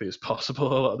as quickly as possible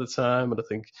a lot of the time. And I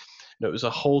think it was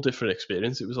a whole different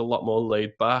experience. It was a lot more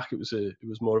laid back. It was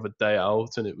more of a day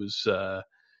out, and it was a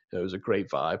great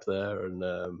vibe there. And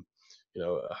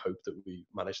I hope that we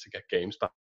manage to get games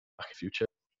back in the future.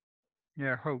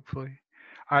 Yeah, hopefully.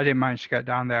 I didn't manage to get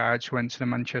down there. I just went to the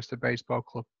Manchester Baseball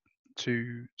Club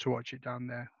to watch it down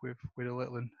there with a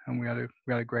little one, and we had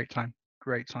a great time.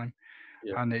 Great time.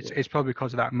 Yeah, And yeah, it's probably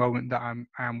because of that moment that I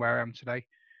am where I am today.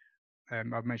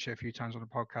 I've mentioned it a few times on the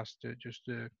podcast. Just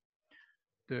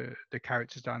the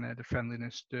characters down there, the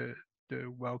friendliness, the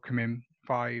welcoming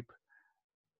vibe,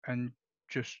 and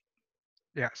just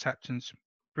the acceptance.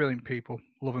 Brilliant people.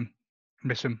 Love them.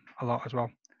 Miss them a lot as well.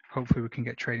 Hopefully we can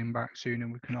get training back soon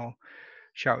and we can all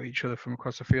shout at each other from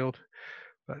across the field.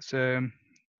 That's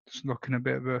it's looking a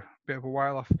bit of a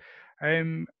while off.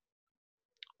 Um,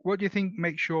 what do you think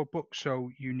makes your book so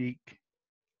unique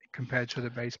compared to the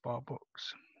baseball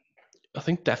books? I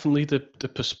think definitely the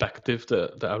perspective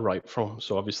that I write from.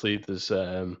 So obviously there's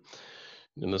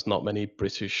not many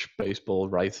British baseball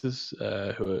writers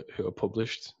who are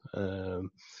published. And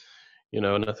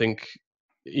I think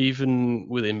even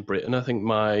within Britain, I think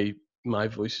my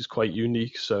voice is quite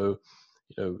unique. So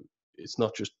it's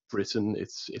not just Britain;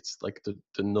 it's like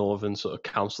the northern sort of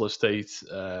council estate.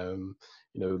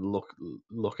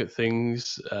 Look at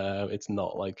things. It's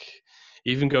not like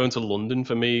even going to London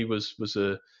for me was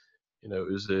a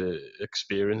it was a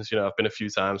experience. I've been a few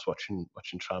times watching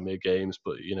Tranmere games,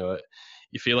 but you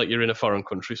feel like you're in a foreign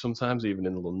country sometimes, even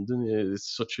in London.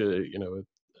 It's such a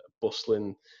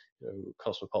bustling,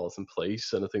 cosmopolitan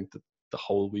place, and I think that the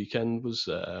whole weekend was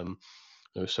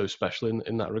so special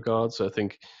in that regard. So I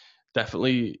think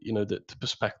definitely the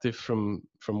perspective from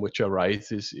which I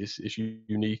write is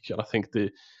unique, and I think the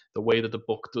way that the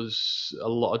book does a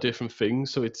lot of different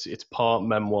things. So it's part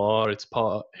memoir, it's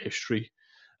part history,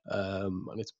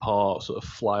 and it's part sort of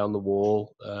fly on the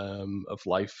wall of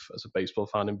life as a baseball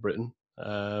fan in Britain.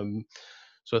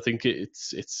 So I think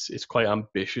it's quite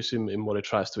ambitious in what it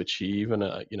tries to achieve, and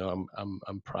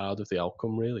I'm proud of the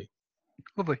outcome, really.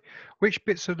 Lovely. Which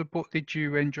bits of the book did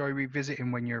you enjoy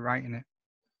revisiting when you were writing it?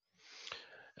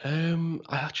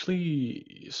 I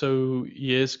actually, so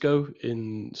years ago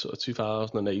in sort of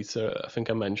 2008, I think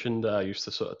I mentioned I used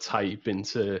to sort of type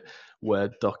into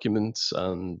Word documents,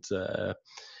 and I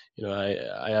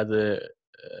had a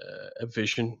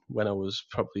vision when I was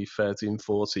probably 13,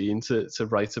 14 to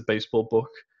write a baseball book.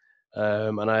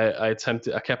 And I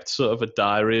kept sort of a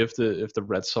diary of the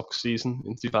Red Sox season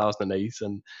in 2008,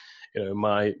 and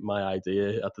my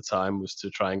idea at the time was to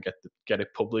try and get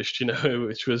it published.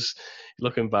 Which was,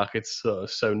 looking back, it's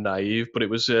so naive, but it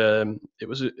was an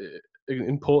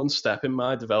important step in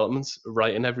my development,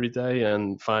 writing every day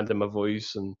and finding my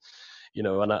voice, and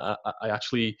and I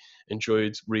actually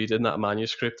enjoyed reading that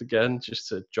manuscript again just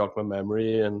to jog my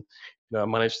memory, and I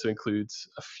managed to include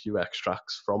a few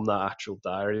extracts from that actual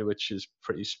diary, which is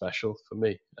pretty special for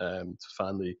me, to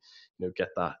finally get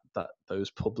those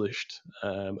published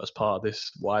as part of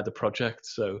this wider project.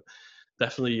 So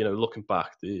definitely, looking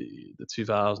back, the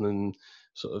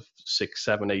 2006,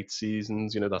 7, 8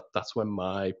 seasons, that's when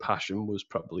my passion was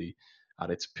probably at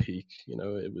its peak.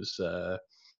 It was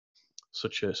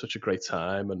such a great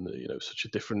time, and such a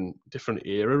different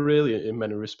era really in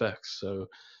many respects. So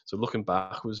looking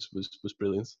back was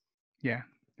brilliant. Yeah,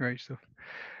 great stuff.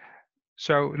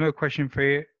 So another question for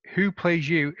you: who plays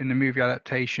you in the movie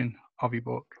adaptation of your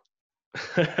book?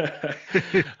 I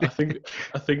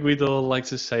think we'd all like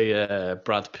to say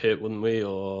Brad Pitt, wouldn't we?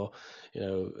 Or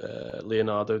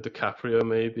Leonardo DiCaprio,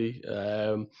 maybe.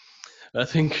 I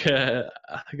think I'd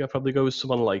probably go with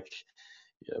someone like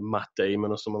Matt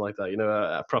Damon or someone like that.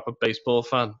 A proper baseball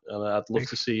fan, and I'd love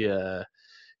to see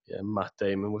Matt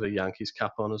Damon with a Yankees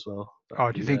cap on as well.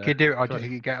 Do you think he'd do it, or do you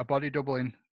think he'd get a body double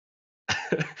in?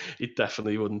 He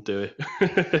definitely wouldn't do it.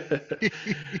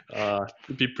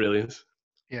 It'd be brilliant.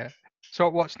 Yeah. So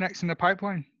what's next in the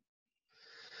pipeline?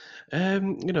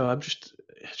 I'm just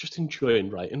enjoying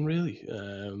writing really.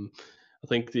 I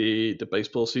think the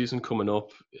baseball season coming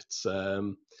up, it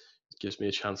gives me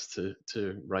a chance to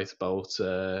write about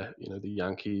the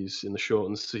Yankees in the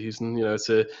shortened season. It's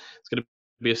going to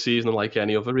be a season like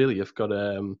any other really. I've got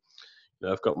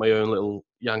my own little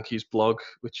Yankees blog,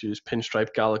 which is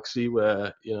Pinstripe Galaxy,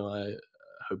 where I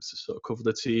hope to sort of cover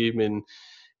the team in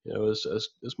as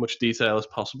much detail as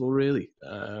possible really.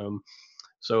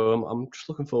 So I'm just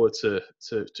looking forward to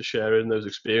sharing those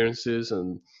experiences,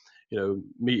 and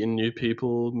meeting new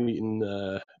people, meeting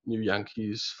new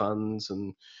Yankees fans,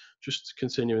 and just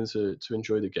continuing to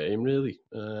enjoy the game really.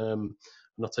 I'm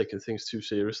not taking things too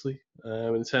seriously.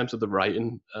 In terms of the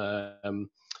writing,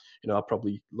 I'll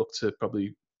probably look to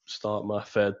start my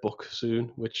third book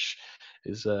soon, which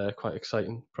is quite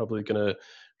exciting. Probably going to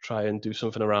try and do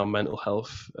something around mental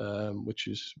health, which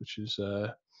is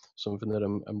something that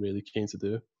I'm really keen to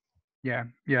do. Yeah,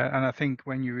 and I think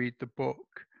when you read the book,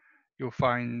 you'll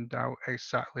find out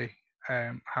exactly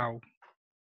how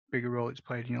big a role it's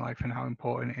played in your life and how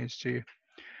important it is to you.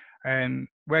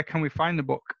 Where can we find the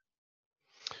book?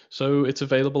 So it's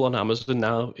available on Amazon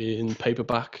now in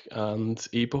paperback and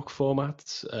ebook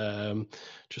formats.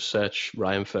 Just search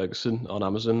Ryan Ferguson on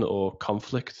Amazon or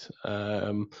Conflict.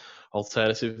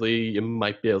 Alternatively, you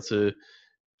might be able to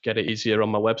get it easier on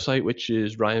my website, which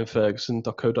is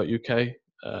ryanferguson.co.uk,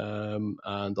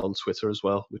 and on Twitter as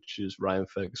well, which is Ryan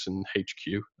Ferguson HQ.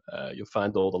 You'll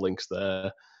find all the links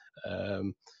there.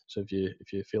 So if you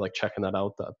feel like checking that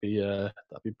out, that'd be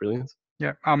brilliant.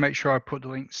 Yeah, I'll make sure I put the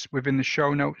links within the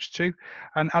show notes too.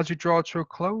 And as we draw to a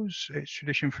close, it's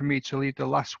tradition for me to leave the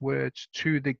last words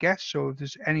to the guests. So if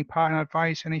there's any parting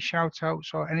advice, any shout outs,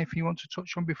 or anything you want to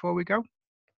touch on before we go?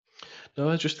 No,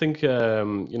 I just think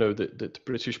the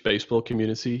British baseball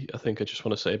community. I think I just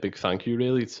want to say a big thank you,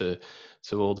 really, to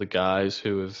all the guys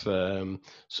who have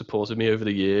supported me over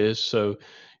the years. So,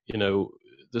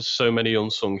 there's so many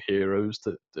unsung heroes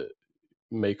that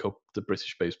make up the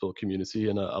British baseball community,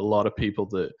 and a lot of people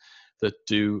that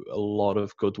do a lot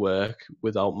of good work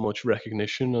without much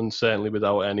recognition, and certainly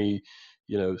without any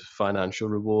financial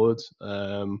reward.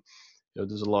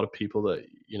 There's a lot of people that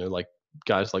like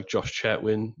guys like Josh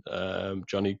Chetwin,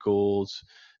 Johnny Gould,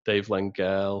 Dave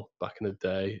Lengel back in the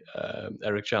day,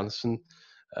 Eric Jansen.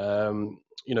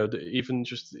 Even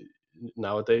just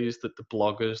nowadays, that the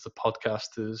bloggers, the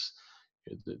podcasters,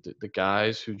 the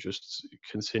guys who just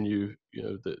continue,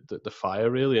 the fire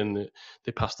really, and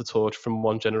they pass the torch from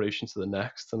one generation to the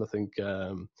next. And I think,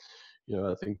 I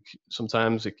think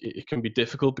sometimes it can be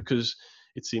difficult because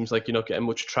it seems like you're not getting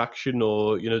much traction,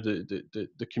 or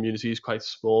the community is quite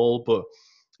small, but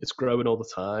it's growing all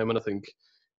the time. And I think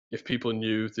if people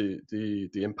knew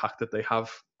the impact that they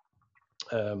have,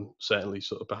 certainly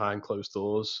sort of behind closed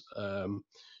doors,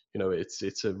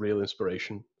 it's a real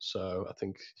inspiration. So I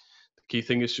think the key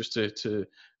thing is just to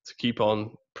keep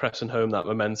on pressing home that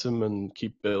momentum and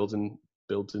keep building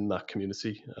that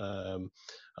community,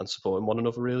 and supporting one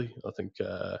another really. I think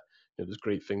there's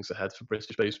great things ahead for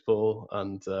British baseball,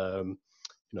 and I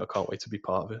can't wait to be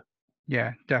part of it.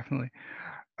 Yeah, definitely.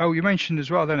 Oh, you mentioned as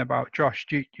well then about Josh.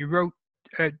 You wrote,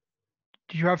 did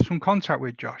you have some contact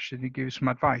with Josh? Did he give you some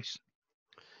advice?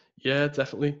 Yeah,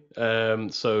 definitely.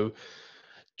 So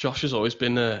Josh has always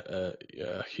been a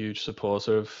huge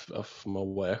supporter of my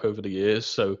work over the years.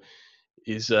 So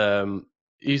he's the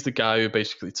guy who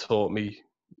basically taught me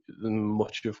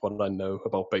much of what I know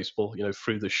about baseball,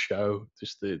 through the show.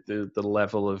 Just the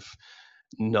level of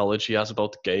knowledge he has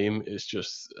about the game is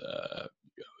just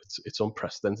it's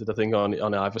unprecedented. I think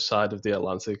on either side of the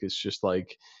Atlantic, it's just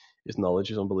like his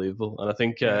knowledge is unbelievable. And I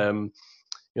think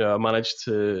I managed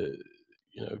to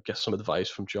get some advice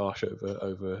from Josh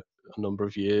over a number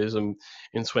of years. And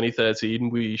in 2013,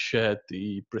 we shared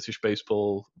the British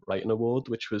Baseball Writing Award,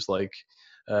 which was like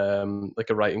a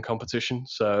writing competition.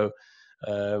 So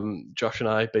Josh and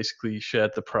I basically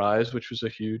shared the prize, which was a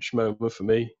huge moment for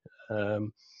me.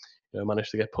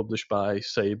 Managed to get published by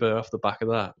Saber off the back of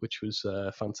that, which was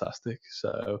fantastic.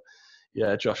 So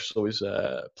yeah, Josh has always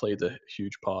played a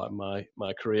huge part in my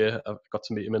career. I got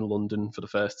to meet him in London for the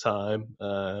first time.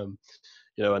 And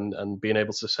being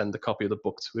able to send a copy of the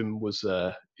book to him was,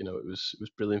 it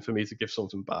was brilliant for me to give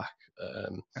something back.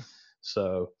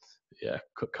 So yeah,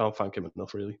 can't thank him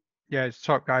enough, really. Yeah, it's a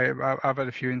top guy. I've had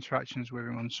a few interactions with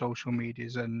him on social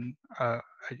medias, and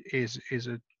is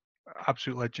a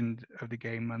absolute legend of the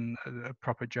game and a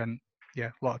proper gent.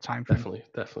 Yeah, a lot of time for him.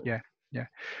 Definitely. Yeah.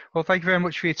 Well, thank you very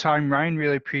much for your time, Ryan.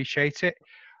 Really appreciate it.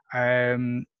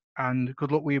 And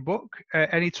good luck with your book.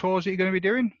 Any tours that you're going to be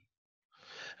doing?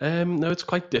 No, it's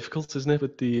quite difficult, isn't it,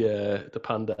 with the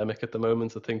pandemic at the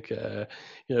moment? I think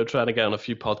trying to get on a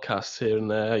few podcasts here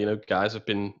and there. Guys have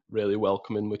been really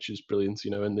welcoming, which is brilliant.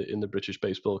 In the British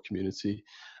baseball community.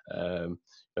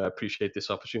 I appreciate this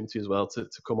opportunity as well to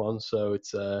come on. So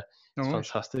it's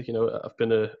fantastic. I've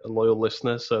been a loyal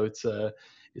listener, so it's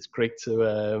great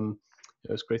to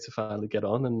it's great to finally get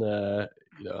on, and I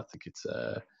think it's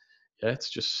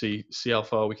just see how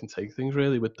far we can take things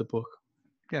really with the book.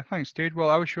 Yeah, thanks, dude. Well,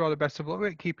 I wish you all the best of luck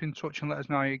with it. Keep in touch and let us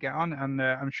know how you get on. And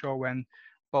I'm sure when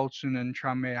Bolton and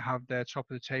Tranmere have their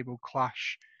top of the table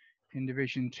clash in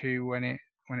Division 2, when it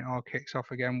all kicks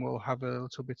off again, we'll have a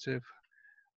little bit of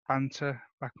banter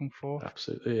back and forth.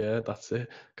 Absolutely, yeah, that's it.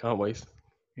 Can't wait.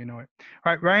 You know it.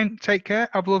 All right, Ryan, take care.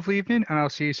 Have a lovely evening, and I'll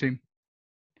see you soon.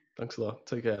 Thanks a lot.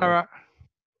 Take care. All right.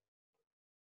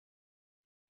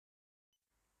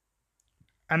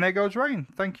 And there goes Ryan.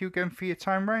 Thank you again for your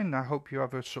time, Ryan. I hope you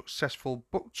have a successful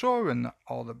book tour and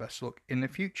all the best luck in the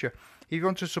future. If you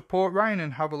want to support Ryan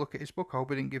and have a look at his book, I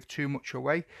hope I didn't give too much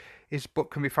away. His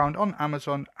book can be found on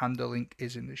Amazon and the link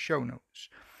is in the show notes.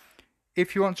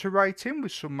 If you want to write in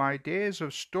with some ideas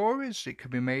of stories, it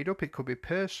could be made up, it could be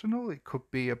personal, it could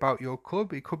be about your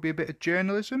club, it could be a bit of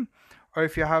journalism, or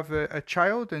if you have a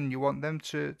child and you want them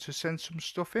to send some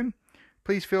stuff in,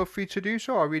 please feel free to do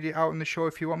so. I'll read it out on the show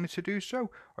if you want me to do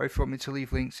so, or if you want me to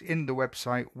leave links in the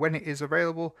website when it is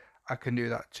available, I can do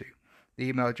that too. The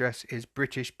email address is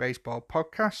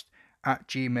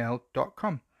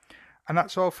britishbaseballpodcast@gmail.com. And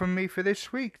that's all from me for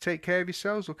this week. Take care of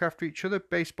yourselves, look after each other.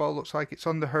 Baseball looks like it's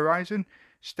on the horizon.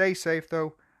 Stay safe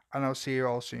though, and I'll see you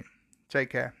all soon.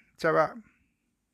 Take care. Ta-ra.